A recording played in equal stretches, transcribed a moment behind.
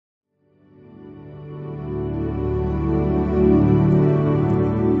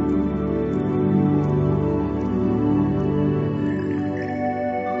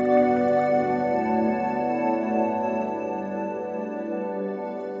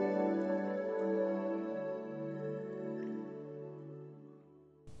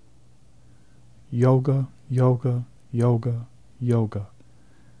Yoga, yoga, yoga, yoga.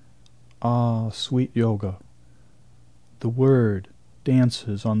 Ah, sweet yoga. The word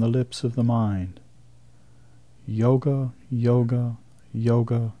dances on the lips of the mind. Yoga, yoga,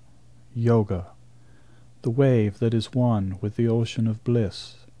 yoga, yoga. The wave that is one with the ocean of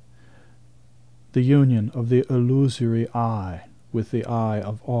bliss. The union of the illusory I with the I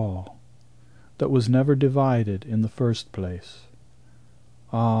of all, that was never divided in the first place.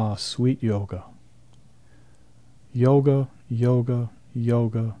 Ah, sweet yoga. Yoga, yoga,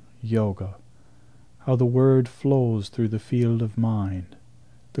 yoga, yoga. How the word flows through the field of mind,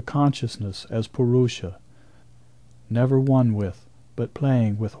 the consciousness as Purusha, never one with, but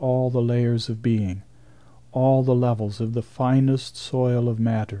playing with all the layers of being, all the levels of the finest soil of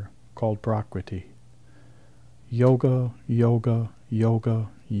matter called Prakriti. Yoga, yoga, yoga,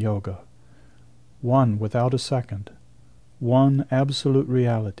 yoga. One without a second, one absolute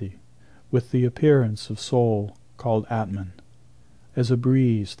reality, with the appearance of soul called Atman, as a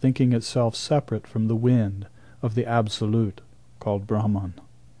breeze thinking itself separate from the wind of the Absolute called Brahman.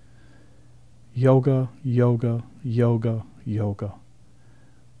 Yoga, yoga, yoga, yoga.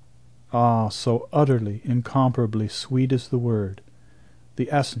 Ah, so utterly, incomparably sweet is the word,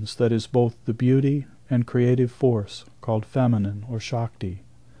 the essence that is both the beauty and creative force called feminine or Shakti,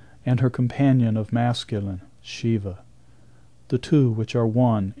 and her companion of masculine, Shiva, the two which are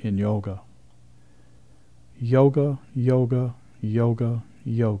one in yoga. Yoga, yoga, yoga,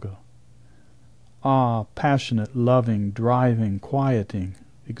 yoga. Ah, passionate, loving, driving, quieting,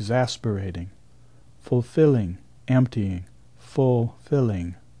 exasperating, fulfilling, emptying,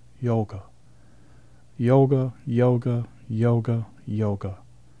 fulfilling yoga. Yoga, yoga, yoga, yoga.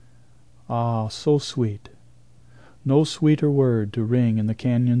 Ah, so sweet. No sweeter word to ring in the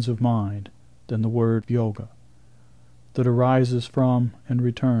canyons of mind than the word yoga, that arises from and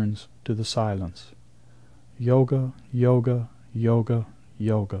returns to the silence. Yoga, yoga, yoga,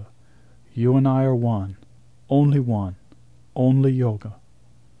 yoga. You and I are one, only yoga.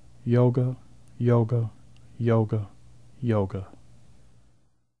 Yoga, yoga, yoga, yoga.